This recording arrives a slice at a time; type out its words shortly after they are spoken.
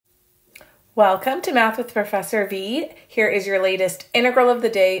Welcome to Math with Professor V. Here is your latest Integral of the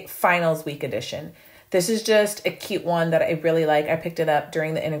Day Finals Week edition. This is just a cute one that I really like. I picked it up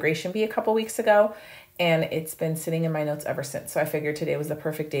during the integration bee a couple weeks ago, and it's been sitting in my notes ever since. So I figured today was the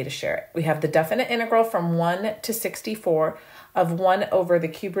perfect day to share it. We have the definite integral from 1 to 64 of 1 over the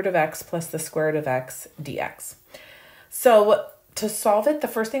cube root of x plus the square root of x dx. So to solve it, the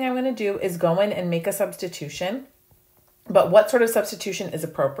first thing I'm going to do is go in and make a substitution. But what sort of substitution is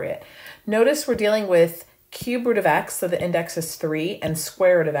appropriate? Notice we're dealing with cube root of x, so the index is 3, and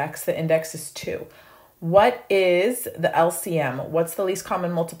square root of x, the index is 2. What is the LCM? What's the least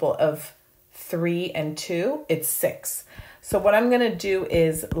common multiple of 3 and 2? It's 6. So what I'm going to do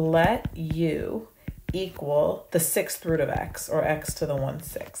is let u equal the 6th root of x, or x to the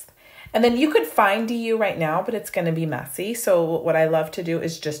 1/6. And then you could find du right now, but it's going to be messy. So what I love to do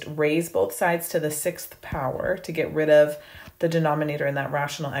is just raise both sides to the 6th power to get rid of the denominator in that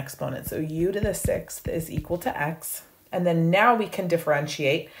rational exponent. So u to the 6th is equal to x. And then now we can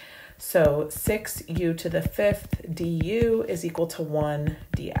differentiate. So 6u to the 5th du is equal to 1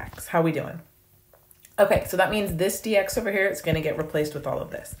 dx. How are we doing? Okay, so that means this dx over here is going to get replaced with all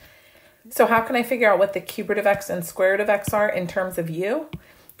of this. So how can I figure out what the cube root of x and square root of x are in terms of u?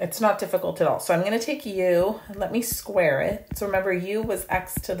 It's not difficult at all. So I'm going to take u, and let me square it. So remember, u was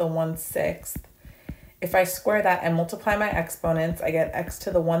x to the 1/6. If I square that and multiply my exponents, I get x to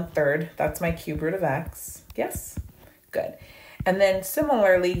the 1/3. That's my cube root of x. Yes? Good. And then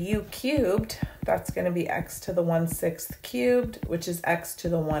similarly, u cubed, that's going to be x to the 1/6 cubed, which is x to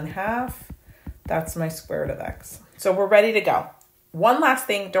the 1/2. That's my square root of x. So we're ready to go. One last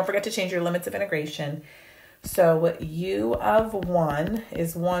thing, don't forget to change your limits of integration. So u of 1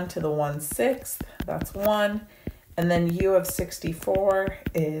 is 1 to the 1/6, that's 1. And then u of 64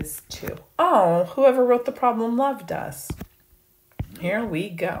 is 2. Oh, whoever wrote the problem loved us. Here we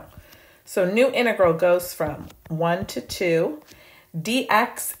go. So new integral goes from 1 to 2.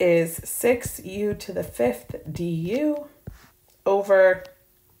 dx is 6u to the 5th du over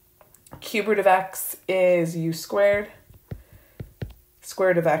cube root of x is u squared, square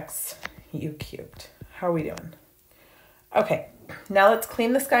root of x, u cubed. How are we doing? Okay, now let's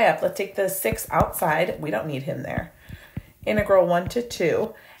clean this guy up. Let's take the 6 outside. We don't need him there. Integral 1 to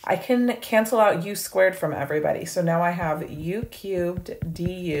 2. I can cancel out u squared from everybody. So now I have u cubed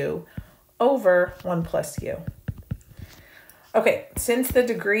du over 1 plus u. Okay, since the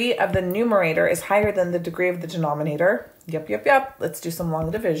degree of the numerator is higher than the degree of the denominator, yep, let's do some long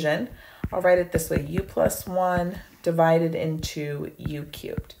division. I'll write it this way, u plus 1 divided into u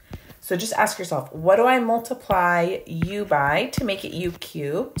cubed. So just ask yourself, what do I multiply u by to make it u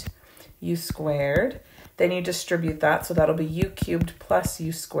cubed? U squared. Then you distribute that, so that'll be u cubed plus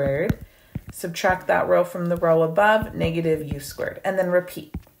u squared. Subtract that row from the row above, negative u squared. And then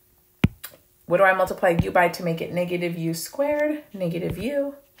repeat. What do I multiply u by to make it negative u squared? Negative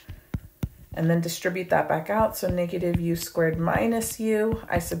u. And then distribute that back out, so negative u squared minus u.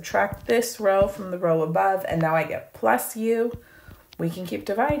 I subtract this row from the row above, and now I get plus u. We can keep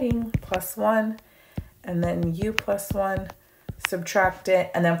dividing, plus 1, and then u plus 1, subtract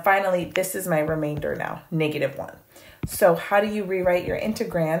it, and then finally, this is my remainder now, negative 1. So how do you rewrite your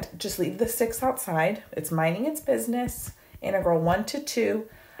integrand? Just leave the 6 outside. It's minding its business. Integral 1 to 2.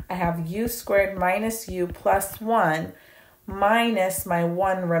 I have u squared minus u plus 1 minus my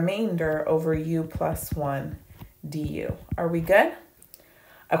 1 remainder over u plus 1 du. Are we good?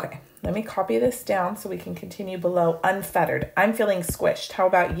 Okay, let me copy this down so we can continue below unfettered. I'm feeling squished. How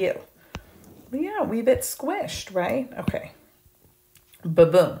about you? Yeah, we bit squished, right? Okay.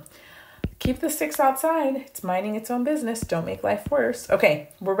 Ba-boom. Keep the 6 outside. It's minding its own business. Don't make life worse. Okay,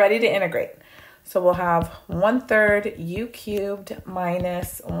 we're ready to integrate. So we'll have 1/3 u cubed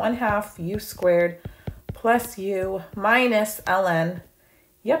minus 1/2 u squared plus u minus ln.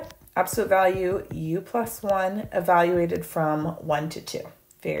 Yep, absolute value u plus 1 evaluated from 1 to 2.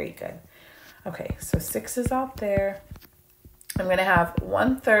 Very good. Okay, so 6 is out there. I'm going to have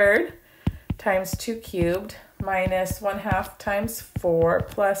 1/3 times 2 cubed minus 1/2 times 4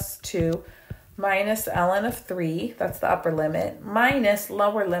 plus 2 minus ln of 3. That's the upper limit. Minus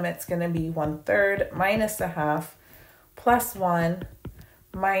lower limit's going to be 1/3 minus 1/2 plus 1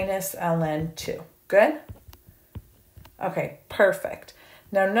 minus ln 2. Good? Okay, perfect.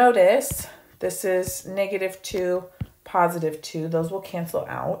 Now notice this is negative 2, positive 2. Those will cancel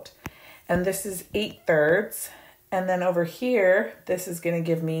out. And this is 8/3. And then over here, this is going to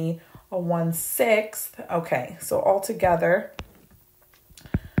give me a 1/6. Okay, so altogether,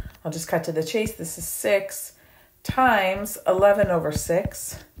 I'll just cut to the chase. This is 6 times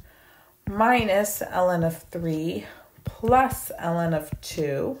 11/6 minus ln of 3 plus ln of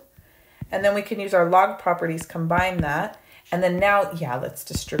 2. And then we can use our log properties, combine that. And then now, yeah, let's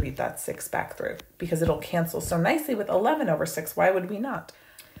distribute that 6 back through because it'll cancel so nicely with 11 over 6. Why would we not?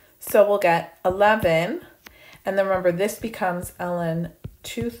 So we'll get 11. And then remember, this becomes ln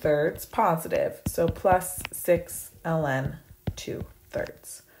 2/3 positive. So plus 6 ln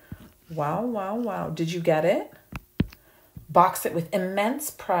 2/3. Wow, wow, wow. Did you get it? Box it with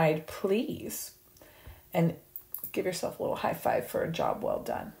immense pride, please. And give yourself a little high five for a job well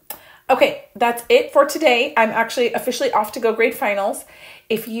done. Okay, that's it for today. I'm actually officially off to go grade finals.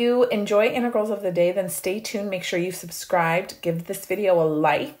 If you enjoy integrals of the day, then stay tuned. Make sure you've subscribed. Give this video a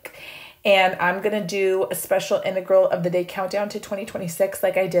like. And I'm going to do a special integral of the day countdown to 2026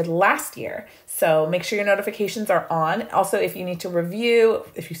 like I did last year. So make sure your notifications are on. Also, if you need to review,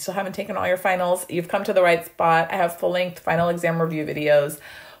 if you still haven't taken all your finals, you've come to the right spot. I have full-length final exam review videos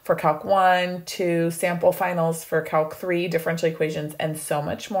for Calc 1, 2, sample finals for Calc 3, differential equations, and so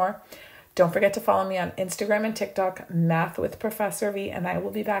much more. Don't forget to follow me on Instagram and TikTok, Math with Professor V, and I will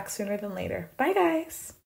be back sooner than later. Bye, guys.